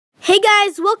Hey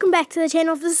guys, welcome back to the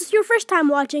channel. If this is your first time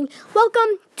watching,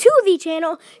 welcome to the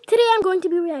channel. Today I'm going to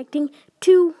be reacting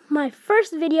to my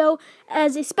first video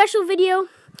as a special video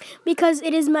because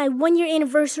it is my 1-year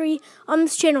anniversary on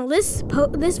this channel. This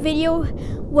video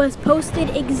was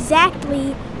posted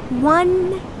exactly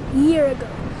 1 year ago.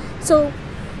 So,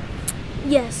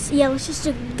 let's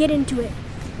just get into it.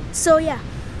 So, here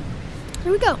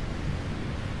we go.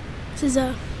 This is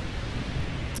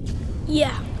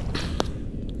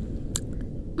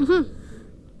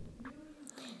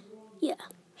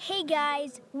Hey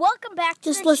guys, welcome back to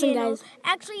Just the listen, channel. guys.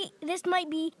 Actually, this might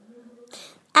be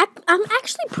I'm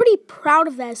actually pretty proud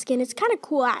of that skin. It's kind of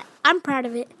cool. I'm proud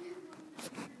of it.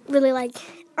 Really, like,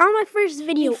 on my first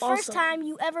video the first also. time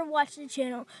you ever watched the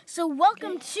channel. So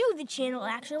welcome to the channel,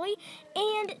 actually.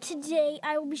 And today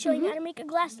I will be showing you how to make a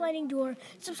glass sliding door.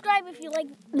 Subscribe if you like.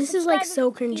 This is like so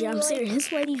subscribe if cringy. you I'm like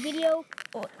serious. Like, the video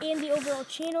and the overall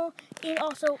channel, and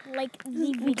also like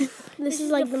the video. This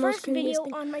is like the most first video cringiest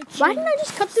thing. on my channel. Why didn't I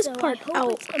just cut this so part I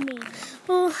hope out? It's amazing.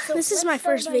 Well, So this is let's my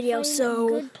start first by video, finding so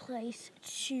a good place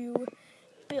to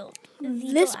build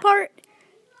this part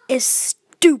is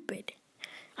stupid.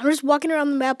 I'm just walking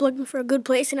around the map looking for a good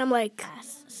place, and I'm like,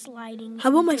 glass sliding. how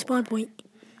about my door. spawn point?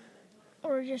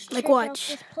 Or just Like, check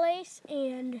watch. out this place,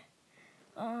 and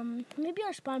maybe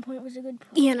our spawn point was a good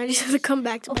place. Yeah, and I just have to come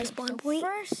back to my Okay, spawn so point.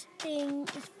 first thing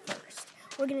is first.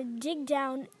 We're gonna dig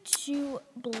down 2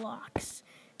 blocks.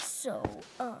 So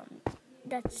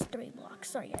that's 3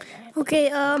 blocks. Sorry, guys. I have Okay,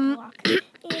 to block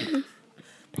and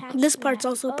patch this part's that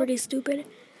also up pretty stupid.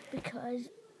 because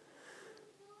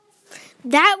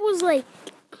That was like,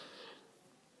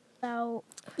 about.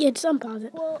 just unpause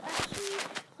it. Well, actually,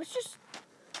 let's just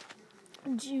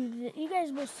do this. You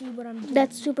guys will see what I'm doing.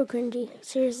 That's super cringy.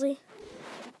 Seriously.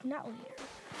 Not later.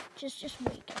 Just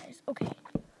wait, guys. Okay.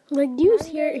 Like, do you Now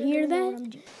hear guys know what that? I'm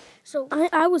doing. So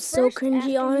I was so first, after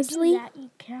cringy, you honestly. do that, you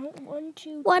count 1,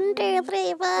 2, 1, 2,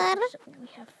 3, 4. So we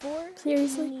have 4.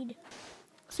 Seriously? We need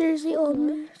Seriously, old 4.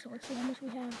 man. So let's see how much we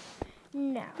have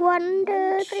now. 1,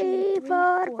 2, 3,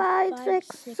 4, 5, 6,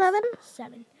 7.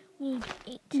 7. We need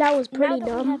 8. That was pretty now that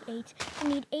dumb. we have 8, we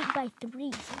need 8 by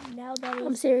 3. So now that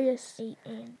I'm is serious. 8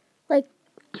 and. Like,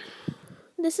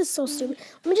 this is so stupid.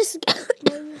 Let me just.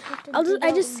 Now you have to dig I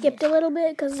out just skipped a little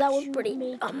bit because that was to pretty.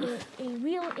 make it a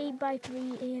real 8 by 3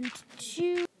 and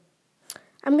 2.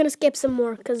 I'm gonna skip some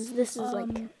more because this is like.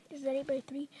 Is that 8 by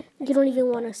 3? You don't even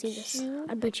want to see this. 2.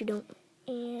 I bet you don't.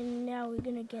 And now we're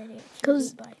gonna get it.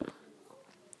 'Cause- 8 by.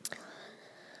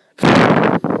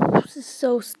 This is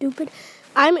so stupid.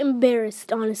 I'm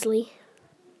embarrassed, honestly.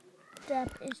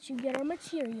 Step is to get our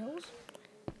materials.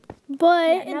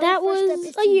 But Yeah, now that the first step was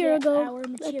is a to year get ago. our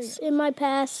That's materials. in my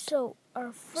past. So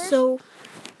our first So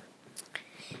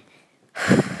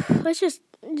let's just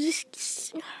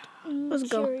let's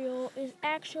go. material is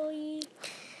actually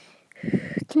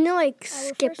Can you like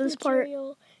our skip first this part?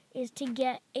 material is to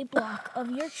get a block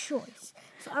of your choice.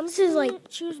 So I'm This is going to like-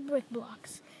 choose brick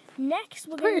blocks. Next,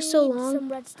 we're For going to so need long.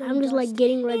 some redstone. I'm just like dust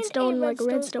getting and redstone, a like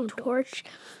redstone torch,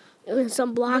 and some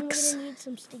Then blocks. we're going to need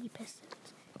some sticky pistons.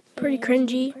 Pretty And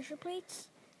cringy. Pressure plates.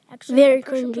 Actually, Very a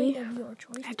pressure plate cringy. of your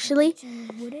choice. Actually. Let's use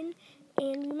wooden,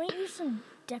 and we might use some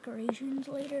decorations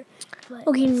later. But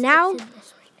Okay, let's now- stick to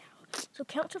this right now. So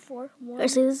count to 4. 1,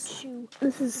 This is 2,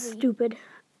 this is 3. stupid.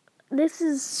 This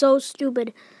is so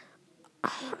stupid.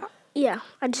 Yeah,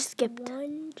 I just skipped.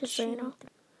 1, Just so you 2, know. 3.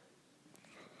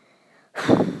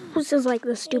 This is like the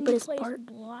And stupidest place part.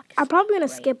 blocks I'm probably gonna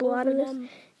right skip a lot of over this them.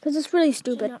 because it's really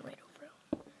Actually, stupid. not right over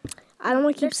them. I don't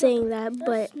want to keep That's saying that, but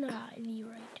That's not the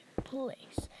right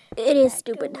place. it is That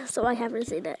stupid, goes so I have to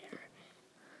say that.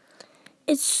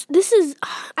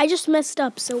 I just messed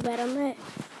up so bad on that.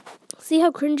 See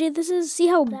how cringy this is? See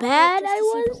how That bad just I to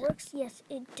see if was? it works. Yes,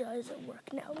 it does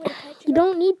work. Now I'm gonna patch it You up,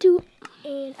 don't need to.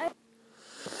 and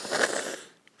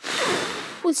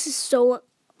This is so.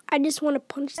 I just want to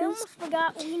punch I this. almost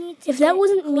forgot we need to If that get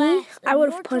wasn't me, glass I of would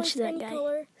your have punched choice, that any guy.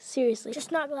 color, Seriously.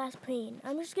 just not glass pane.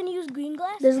 I'm just gonna use green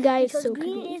glass. This guy is because so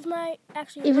green cringy. is my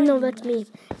Even though lime that's me.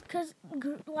 glass. Because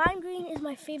lime green is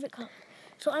my favorite color.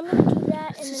 So I'm gonna do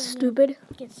that, This and is then stupid.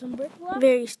 get some brick blocks.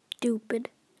 Very stupid.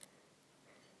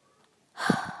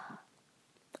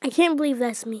 I can't believe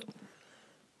that's me.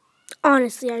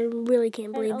 Honestly, I really can't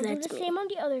And believe I'll do that's the me. same on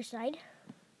the other side.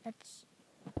 That's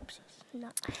oopsies,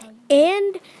 not how you.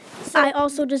 And I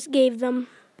also just gave them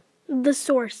the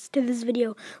source to this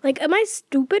video. Like, am I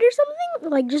stupid or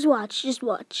something? Like, just watch. Just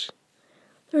watch.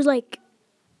 There's like,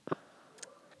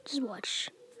 just watch.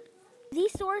 The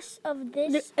source of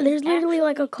this. There's literally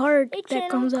like a card a that channel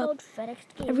comes up. called FedEx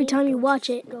Gaming. every time you watch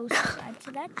it. Go subscribe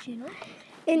to that channel.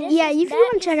 And This yeah, is- if you that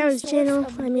want to is check the out his source channel,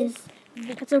 of I mean, this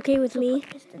That's okay with me. Put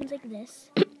pistons like this,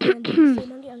 and do the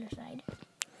same on the other side.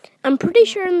 I'm pretty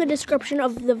sure in the description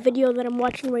of the video that I'm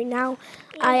watching right now,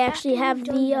 And I actually after have you've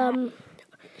the done that,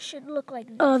 it should look like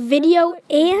this. video Put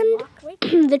a and block right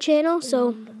there, the channel, so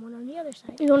and the one on the other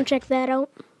side. you want to check that out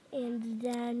And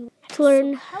then to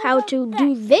learn so how about to that,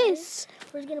 do guys? this,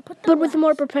 We're gonna put the but with a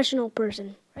more rocks professional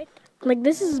person. right Like,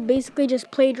 this is basically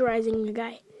just plagiarizing the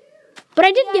guy. But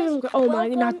I did give him, oh my,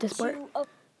 not this part.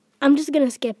 I'm just gonna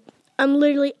skip.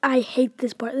 I hate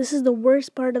this part. This is the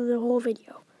worst part of the whole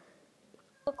video.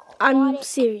 I'm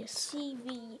serious.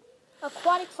 TV.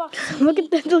 Aquatic Fox TV. Look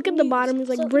at the news. bottom. It's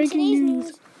like So breaking in today's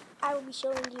news. I will be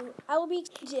showing you. I will be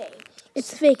today.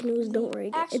 It's fake news. Don't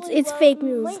worry. Actually, It's well, fake it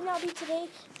news. might not be today,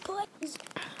 but this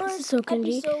first is so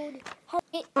cringy. episode.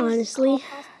 It Honestly. is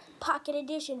called Pocket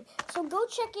Edition. So go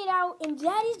check it out, and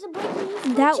that is the breaking news for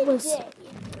That today. was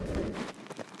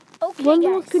Okay, one of the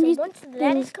guys, most cringy so once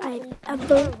that is things I've complete,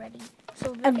 ever- we are ready.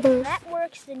 So if that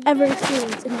works, then you ever guys-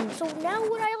 experienced in my life. So now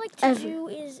what I like to Ever. do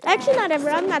is Actually, add not ever.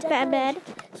 I'm some not that bad.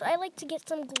 decorations. So I like to get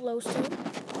some glowstone.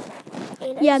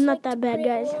 And I Yeah, just I'm not like that to bad, put it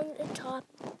guys. along the top.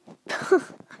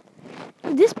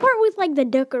 This part with like the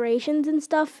decorations and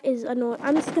stuff is annoying.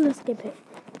 I'm just gonna skip it.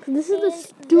 This is the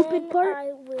And stupid then part.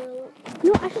 I will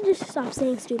No, I should just stop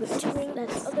saying stupid. doing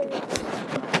That's other.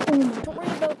 oh my. Don't worry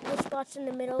about the spots in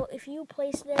the middle. If you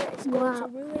place there, it's going to Wow.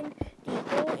 ruin the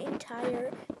whole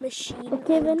entire machine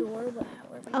Okay, or then. door, but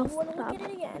however I'll you want to look stop. at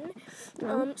it again.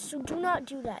 No. So do not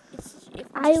do that.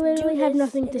 I Just literally do have this,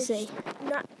 nothing and to it's say.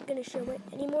 Not gonna show it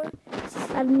anymore. I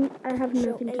have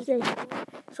Show nothing to say. anything anymore.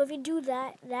 So if you do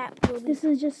that, that will be. This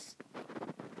is just.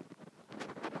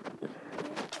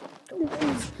 Don't worry.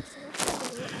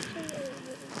 Actually, I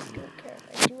really don't care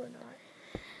if I do or not.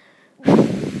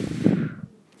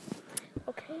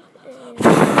 Okay.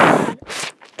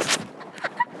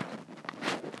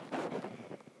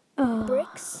 And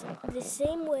bricks the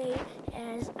same way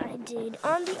as I did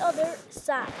on the other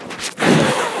side.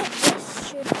 So this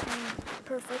should be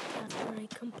perfect after I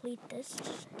complete this.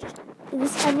 Is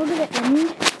this ever gonna end?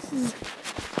 This is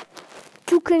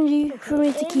too cringy for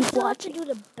me to And we keep still have to watching.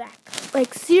 do the back.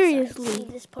 Like See seriously.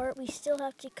 this part, we still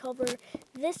have to cover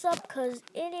this up because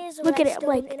it is Look at it, redstone,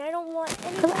 like- and I don't want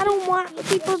Cause I don't want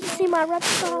people to see my whoever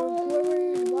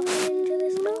is walking into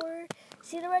this redstone. door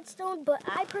see the redstone, but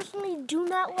I personally do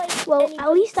not like. Well, at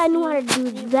anybody least I knew how to seeing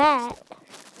do the that. redstone.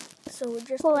 So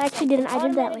just Well, I actually didn't. I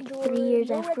did that automatic like door, 3 years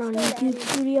no after on redstone YouTube added,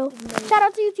 Studio. no- Shout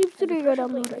out to YouTube there's a Studio pressure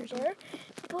plate downloaders. right there.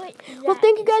 But Well, that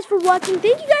thank you is- guys for watching.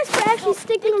 Thank you guys for actually Oh,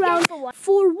 sticking thank you guys around for watching.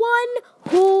 for 1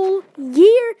 whole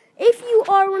year. If you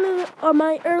are one of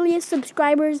my earliest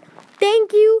subscribers,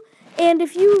 thank you. And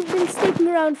if you've been sticking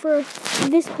around for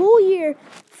this whole year,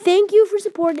 thank you for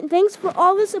supporting. Thanks for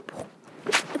all the support.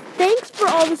 Thanks for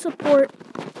all the support.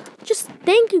 Just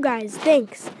thank you guys.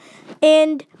 Thanks.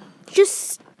 And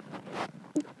just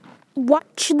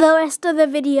watch the rest of the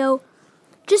video.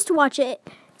 Just watch it.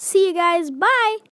 See you guys. Bye.